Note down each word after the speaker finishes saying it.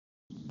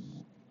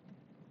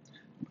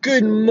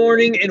Good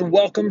morning and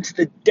welcome to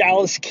the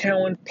Dallas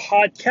Cowan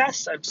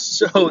podcast. I'm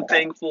so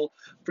thankful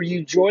for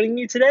you joining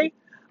me today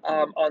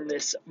on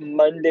this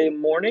Monday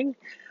morning.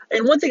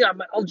 And one thing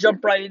I'll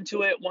jump right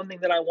into it. One thing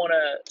that I want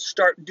to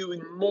start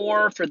doing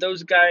more for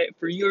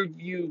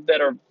you that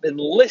have been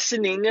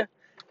listening,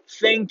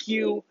 thank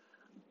you.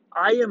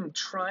 I am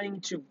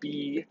trying to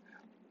be,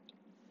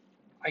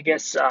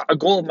 a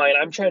goal of mine.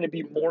 I'm trying to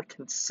be more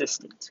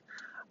consistent.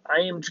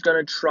 I am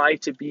going to try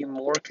to be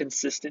more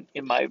consistent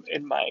in my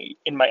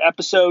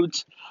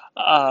episodes.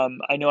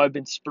 I know I've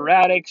been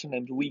sporadic,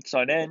 sometimes weeks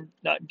on end,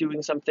 not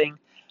doing something,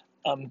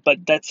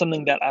 but that's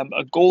something that I'm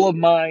a goal of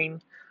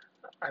mine.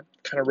 I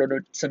kind of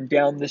wrote some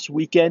down this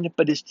weekend,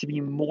 but is to be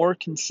more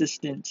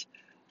consistent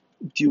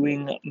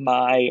doing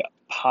my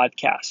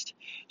podcast.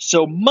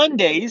 So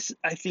Mondays,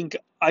 I think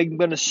I'm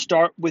going to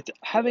start with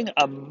having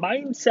a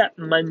mindset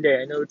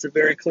Monday. I know it's a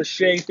very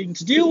cliche thing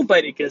to do,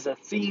 but it gives a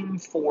theme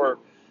for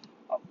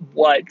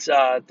what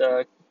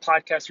the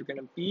podcasts are going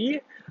to be.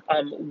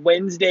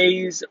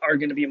 Wednesdays are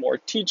going to be more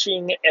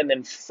teaching, and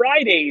then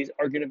Fridays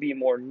are going to be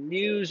more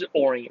news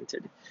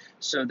oriented.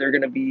 So they're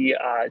going to be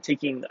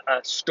taking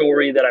a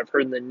story that I've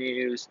heard in the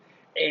news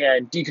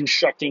and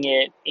deconstructing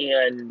it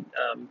and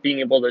being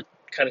able to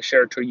kind of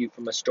share it to you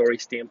from a story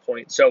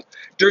standpoint. So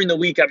during the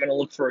week, I'm going to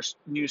look for a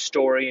new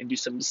story and do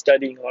some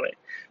studying on it.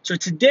 So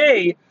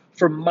today,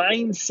 for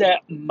Mindset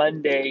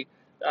Monday,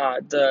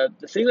 the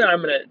thing that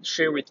I'm going to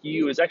share with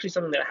you is actually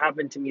something that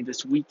happened to me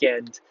this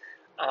weekend,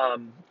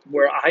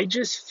 where I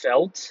just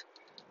felt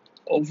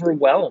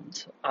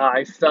overwhelmed.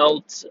 I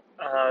felt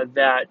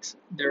that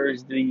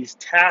there's these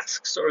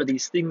tasks or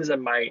these things in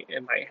my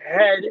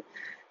head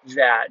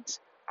that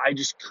I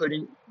just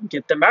couldn't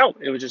get them out.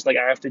 It was just like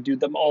I have to do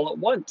them all at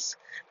once.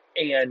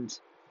 And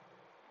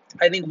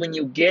I think when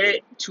you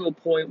get to a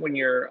point when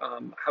you're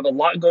have a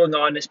lot going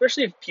on,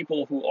 especially if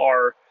people who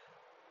are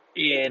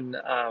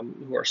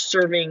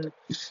serving,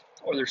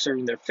 or they're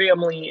serving their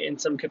family in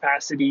some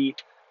capacity.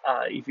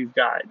 If you've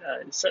got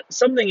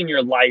something in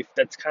your life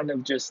that's kind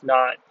of just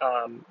not,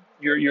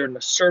 you're in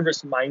a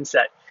service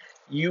mindset,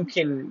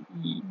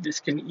 this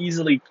can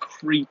easily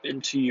creep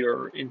into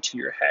your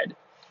head.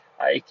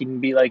 It can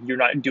be like you're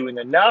not doing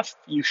enough.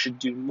 You should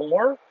do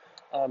more,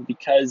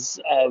 because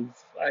of,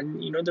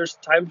 and there's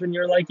times when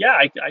you're like, yeah,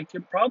 I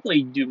could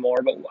probably do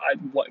more, but at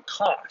what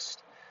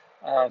cost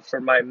for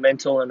my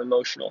mental and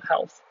emotional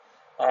health?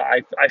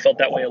 I felt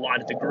that way a lot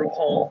at the group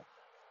home.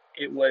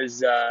 It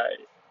was uh,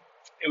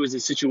 it was a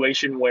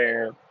situation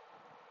where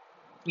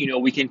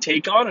we can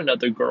take on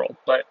another girl,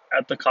 but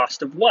at the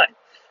cost of what?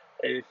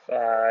 If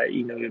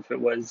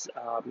it was,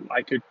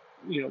 I could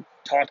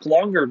talk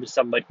longer to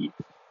somebody,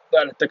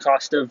 but at the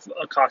cost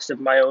of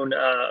my own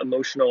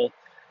emotional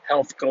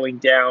health going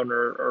down,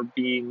 or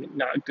being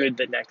not good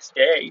the next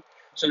day.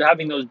 So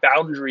having those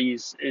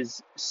boundaries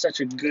is such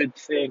a good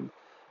thing.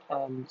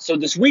 So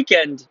this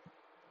weekend,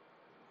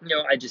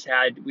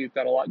 we've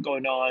got a lot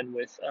going on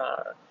with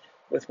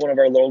one of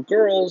our little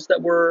girls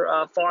that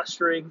we're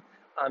fostering,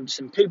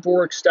 some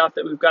paperwork stuff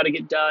that we've got to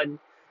get done,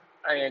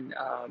 and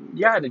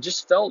and it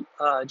just felt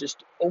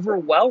just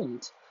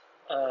overwhelmed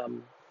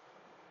um,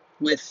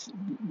 with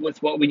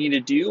what we need to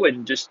do,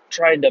 and just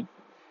trying to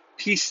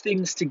piece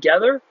things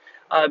together.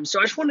 So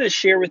I just wanted to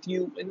share with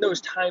you, in those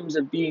times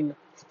of being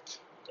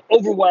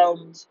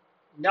overwhelmed,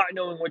 not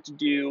knowing what to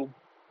do,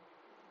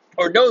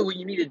 or knowing what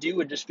you need to do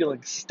and just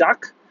feeling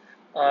stuck.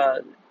 Uh,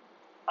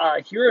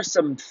 Here are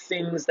some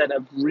things that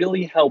have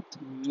really helped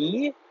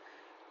me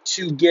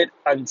to get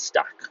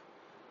unstuck.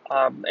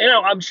 And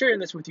I'm sharing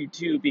this with you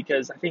too,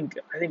 because I think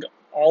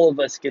all of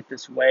us get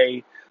this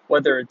way.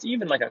 Whether it's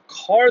even like a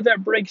car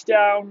that breaks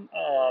down,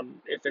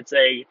 if it's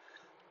a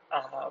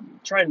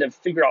trying to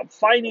figure out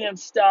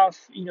finance stuff,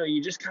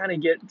 you just kind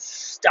of get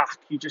stuck.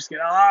 You just get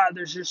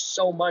there's just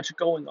so much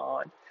going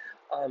on.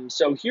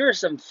 So here are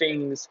some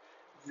things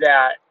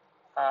that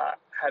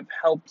have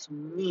helped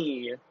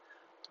me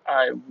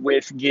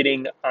with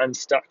getting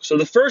unstuck. So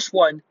the first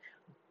one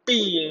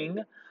being,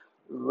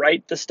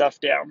 write the stuff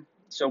down.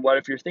 So what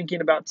if you're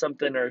thinking about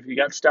something, or if you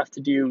got stuff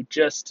to do,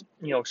 just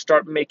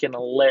start making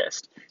a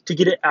list to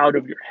get it out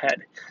of your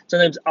head.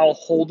 Sometimes I'll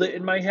hold it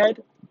in my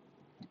head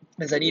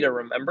because I need to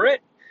remember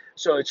it.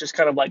 So it's just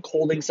kind of like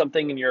holding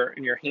something in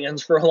your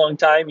hands for a long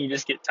time. You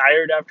just get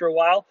tired after a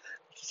while.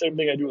 It's the same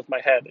thing I do with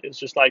my head. It's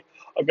just like,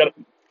 I've got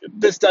to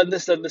get this done,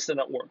 this done, this done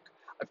at work.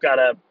 I've got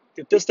to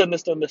get this done,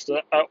 this done, this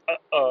done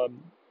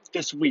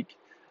this week,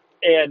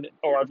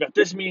 or I've got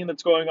this meeting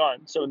that's going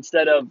on. So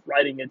instead of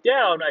writing it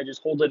down, I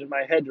just hold it in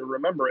my head to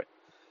remember it.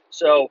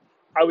 So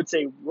I would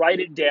say write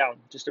it down.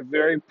 Just a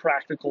very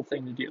practical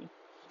thing to do.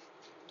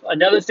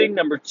 Another thing,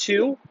 number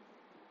two,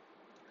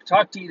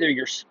 talk to either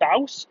your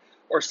spouse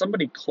or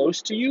somebody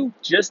close to you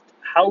just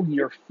how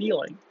you're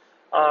feeling.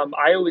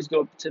 I always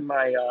go up to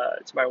my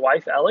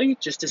wife Ellie,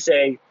 just to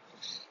say,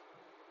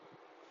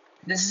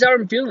 this is how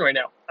I'm feeling right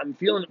now. I'm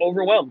feeling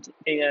overwhelmed,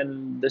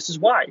 and this is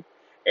why.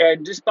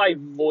 And just by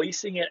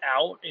voicing it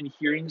out and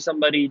hearing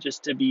somebody,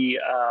 just to be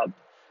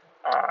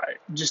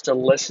just to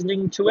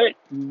listening to it,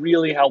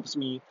 really helps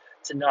me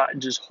to not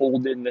just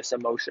hold in this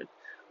emotion,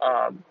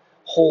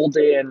 hold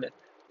in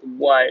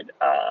what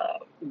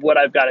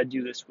I've got to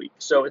do this week.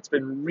 So it's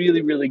been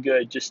really, really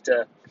good just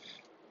to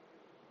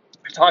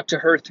talk to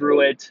her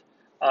through it.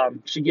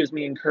 She gives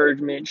me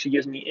encouragement. She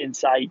gives me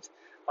insight.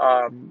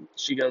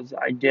 She goes,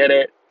 I get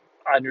it.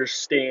 I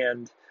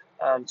understand.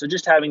 So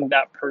just having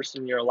that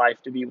person in your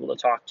life to be able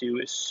to talk to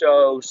is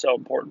so, so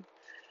important.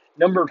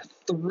 Number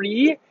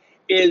 3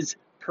 is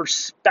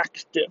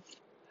perspective.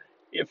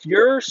 If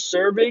you're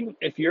serving,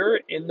 if you're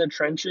in the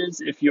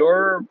trenches, if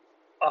you're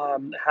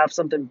have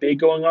something big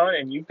going on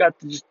and you've got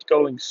to just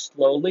going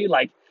slowly,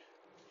 like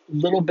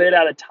little bit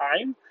at a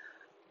time,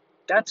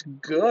 that's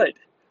good.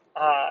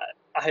 Uh,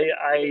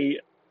 I,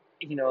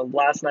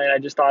 last night I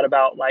just thought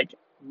about like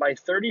my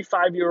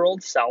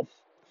 35-year-old self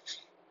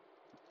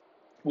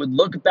would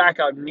look back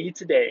on me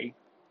today,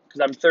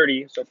 because I'm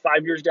 30, so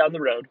 5 years down the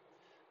road,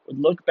 would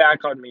look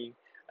back on me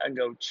and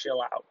go,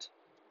 chill out.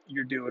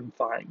 You're doing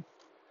fine.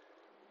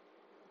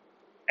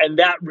 And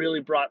that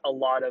really brought a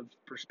lot of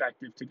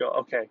perspective to go,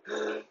 okay,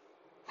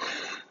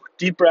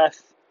 deep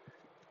breath.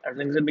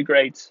 Everything's going to be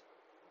great.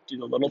 Do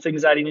the little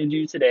things I need to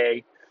do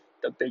today.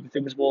 The big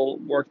things will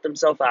work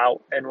themselves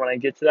out. And when I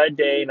get to that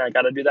day and I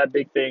got to do that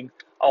big thing,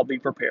 I'll be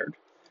prepared.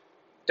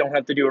 Don't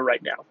have to do it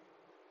right now.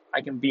 I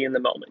can be in the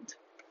moment.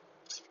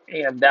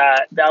 And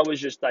that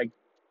was just like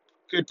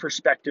good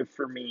perspective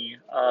for me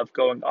of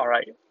going, all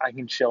right, I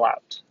can chill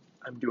out.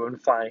 I'm doing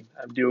fine.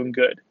 I'm doing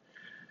good.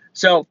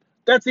 So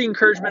that's the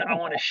encouragement I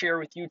want to share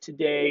with you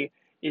today,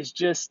 is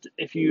just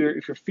if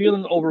you're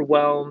feeling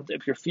overwhelmed,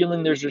 if you're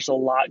feeling there's just a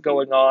lot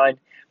going on,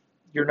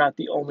 you're not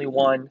the only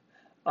one.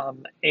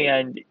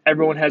 And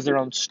everyone has their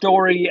own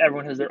story.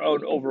 Everyone has their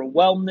own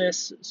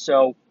overwhelmness.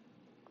 So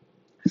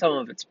some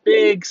of it's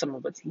big, some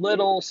of it's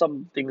little.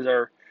 Some things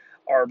are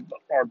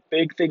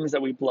big things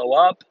that we blow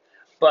up.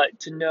 But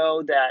to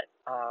know that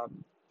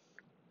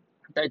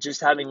that just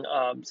having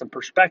some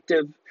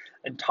perspective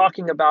and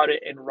talking about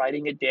it and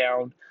writing it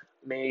down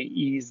may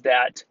ease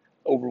that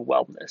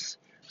overwhelmness.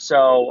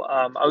 So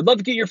I would love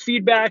to get your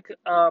feedback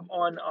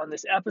on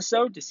this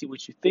episode to see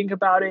what you think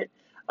about it.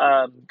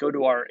 Go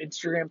to our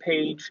Instagram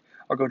page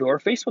or go to our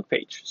Facebook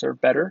page,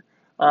 Serve Better,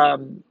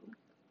 and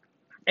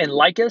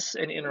like us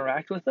and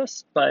interact with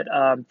us. But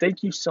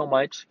thank you so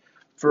much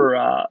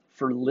for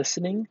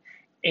listening.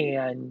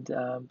 And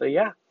but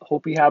yeah,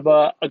 hope you have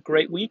a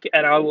great week,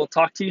 and I will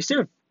talk to you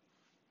soon.